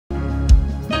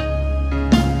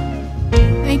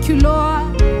thank you,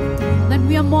 Lord, that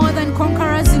we are more than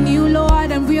conquerors in you,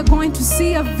 Lord, and we are going to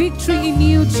see a victory in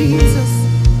you, Jesus.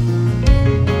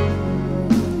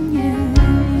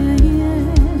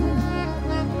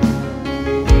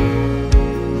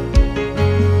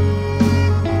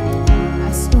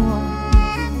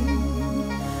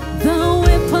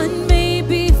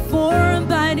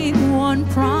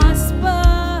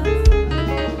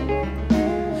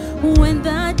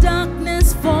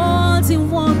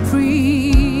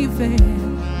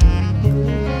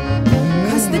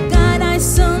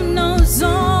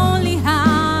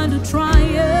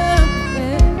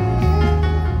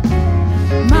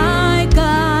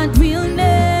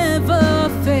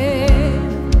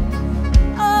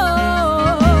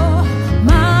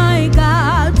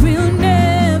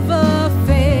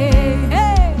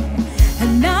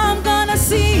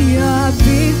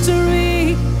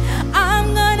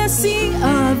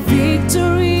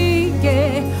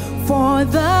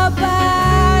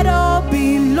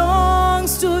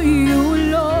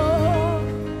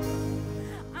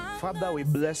 Father, we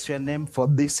bless your name, for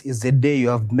this is the day you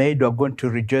have made. We are going to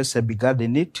rejoice and be glad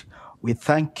in it. We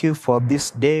thank you for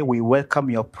this day. We welcome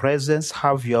your presence.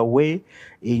 Have your way.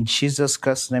 In Jesus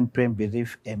Christ's name, pray and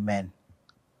believe. Amen.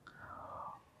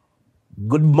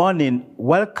 Good morning.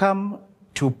 Welcome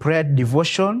to prayer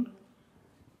devotion,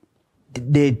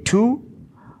 day 2.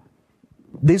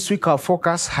 This week our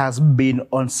focus has been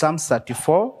on Psalm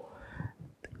 34.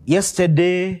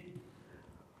 Yesterday,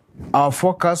 our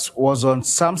focus was on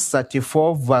Psalm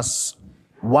 34, verse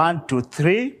 1 to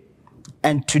 3.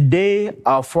 And today,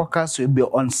 our focus will be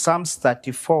on Psalm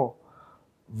 34,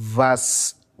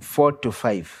 verse 4 to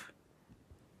 5.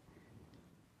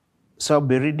 So I'll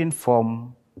be reading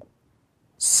from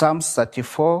Psalm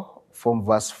 34, from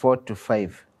verse 4 to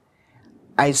 5.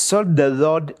 I sought the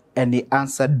Lord, and he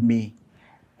answered me,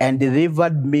 and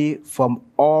delivered me from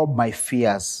all my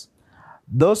fears.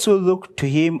 Those who look to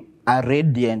him are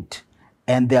radiant,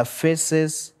 and their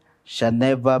faces shall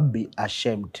never be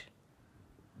ashamed.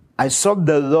 I sought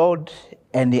the Lord,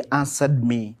 and he answered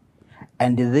me,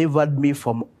 and delivered me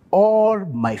from all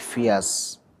my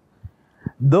fears.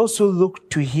 Those who look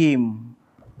to him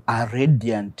are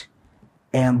radiant,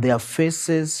 and their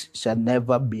faces shall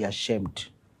never be ashamed.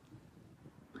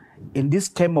 In this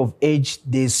time of age,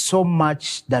 there's so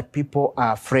much that people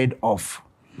are afraid of.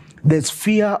 There's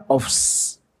fear of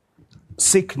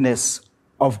sickness,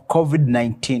 of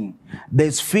COVID-19.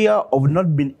 There's fear of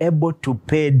not being able to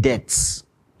pay debts,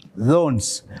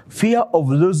 loans, fear of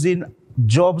losing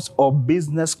jobs or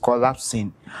business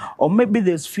collapsing, or maybe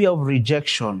there's fear of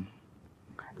rejection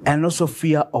and also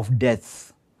fear of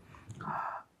death.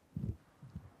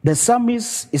 The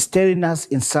psalmist is telling us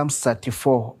in Psalm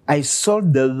 34, I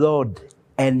sought the Lord,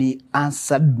 and he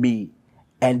answered me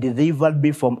and delivered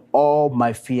me from all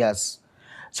my fears.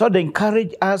 So they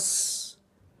encourage us,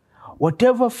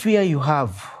 whatever fear you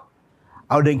have,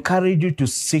 I would encourage you to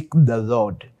seek the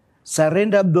Lord.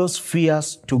 Surrender those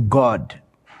fears to God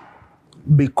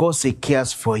because he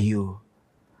cares for you.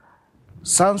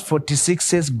 Psalms 46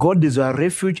 says, God is our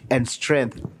refuge and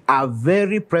strength, a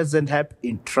very present help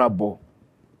in trouble.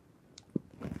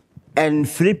 And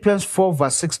Philippians 4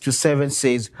 verse 6 to 7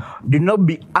 says, do not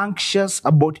be anxious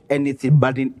about anything,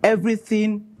 but in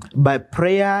everything by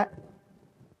prayer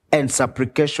and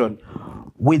supplication,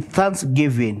 with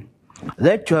thanksgiving,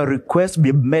 let your requests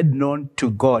be made known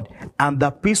to God, and the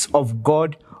peace of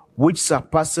God, which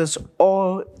surpasses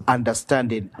all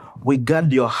understanding, will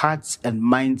guard your hearts and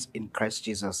minds in Christ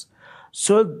Jesus.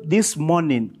 So this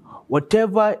morning,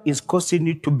 whatever is causing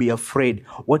you to be afraid,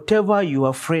 whatever you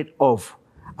are afraid of,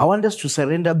 I want us to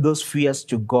surrender those fears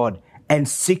to God and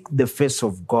seek the face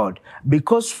of God,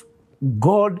 because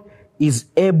God is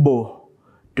able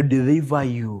to deliver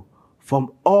you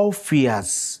from all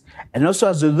fears. And also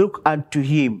as you look unto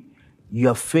him,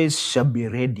 your face shall be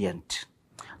radiant.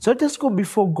 So let us go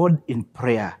before God in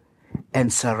prayer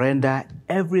and surrender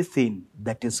everything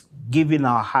that is giving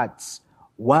our hearts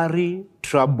worry,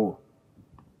 trouble.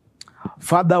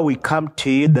 Father, we come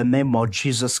to you in the name of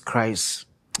Jesus Christ.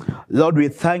 Lord, we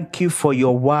thank you for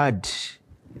your word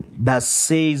that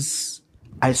says,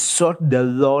 I sought the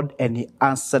Lord, and he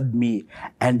answered me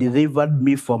and delivered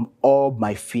me from all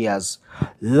my fears.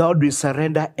 Lord, we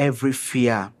surrender every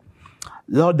fear.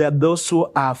 Lord, that those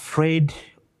who are afraid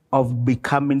of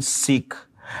becoming sick,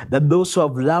 that those who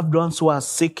have loved ones who are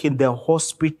sick in their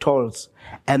hospitals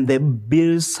and the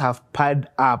bills have piled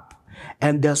up,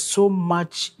 and there's so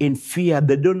much in fear,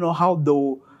 they don't know how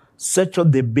they'll settle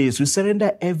the bills. We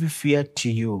surrender every fear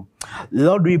to you.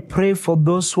 Lord, we pray for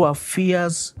those who have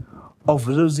fears of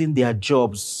losing their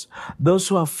jobs, those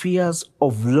who have fears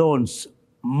of loans,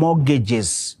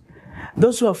 mortgages,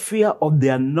 those who have fear of the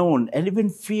unknown, and even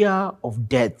fear of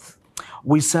death.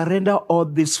 We surrender all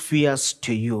these fears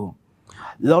to you.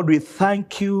 Lord, we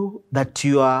thank you that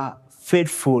you are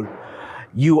faithful.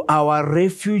 You are our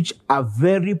refuge, a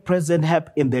very present help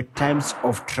in the times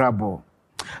of trouble.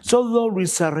 So, Lord, we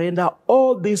surrender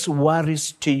all these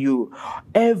worries to you.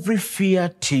 Every fear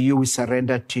to you, we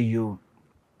surrender to you.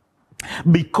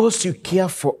 Because you care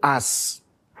for us.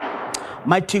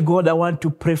 Mighty God, I want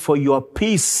to pray for your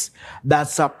peace that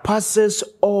surpasses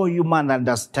all human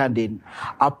understanding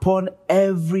upon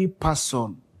every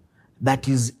person that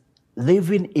is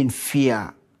living in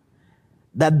fear,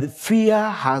 that the fear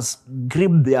has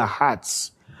gripped their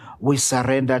hearts. We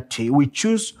surrender to you. We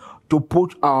choose to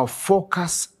put our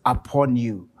focus upon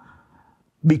you,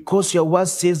 because your word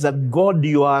says that God,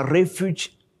 you are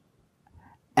refuge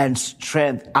and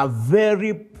strength, a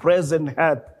very present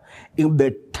help in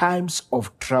the times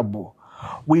of trouble.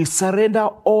 We surrender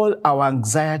all our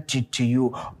anxiety to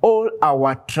you, all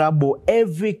our trouble,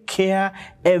 every care,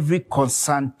 every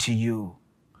concern to you,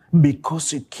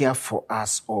 because you care for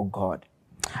us, oh God.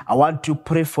 I want to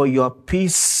pray for your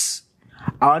peace.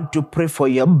 I want to pray for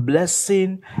your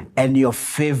blessing and your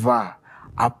favor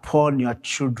upon your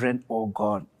children, oh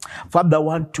God. Father, I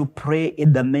want to pray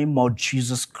in the name of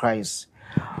Jesus Christ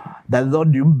that,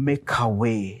 Lord, you make a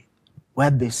way where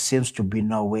there seems to be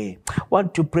no way. I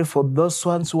want to pray for those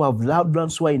ones who have loved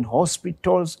ones who are in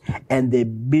hospitals and the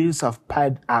bills have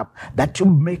piled up, that you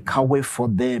make a way for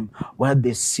them where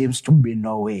there seems to be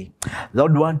no way.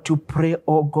 Lord, I want to pray,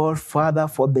 oh God, Father,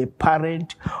 for the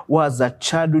parent who has a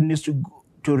child who needs to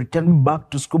return back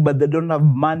to school, but they don't have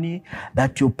money,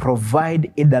 that you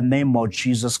provide in the name of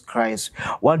Jesus Christ.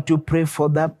 Want to pray for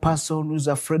that person who's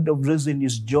afraid of losing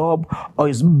his job or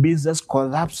his business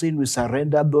collapsing. We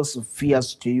surrender those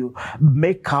fears to you.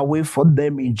 Make a way for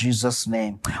them in Jesus'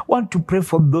 name. Want to pray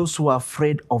for those who are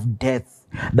afraid of death,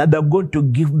 that they're going to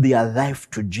give their life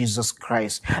to Jesus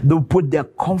Christ. They'll put their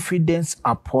confidence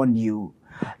upon you.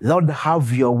 Lord,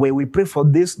 have your way. We pray for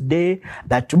this day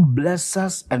that you bless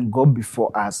us and go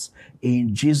before us.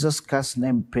 In Jesus Christ's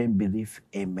name, pray and believe.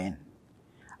 Amen.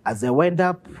 As I went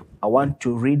up, I want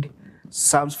to read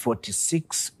Psalms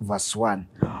 46, verse 1.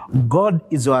 God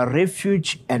is our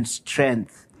refuge and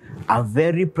strength, a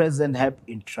very present help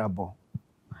in trouble.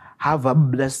 Have a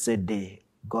blessed day.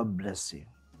 God bless you.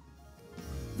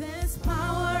 There's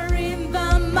power in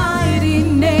the mighty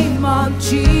name of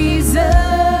Jesus.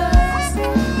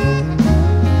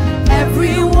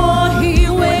 Everyone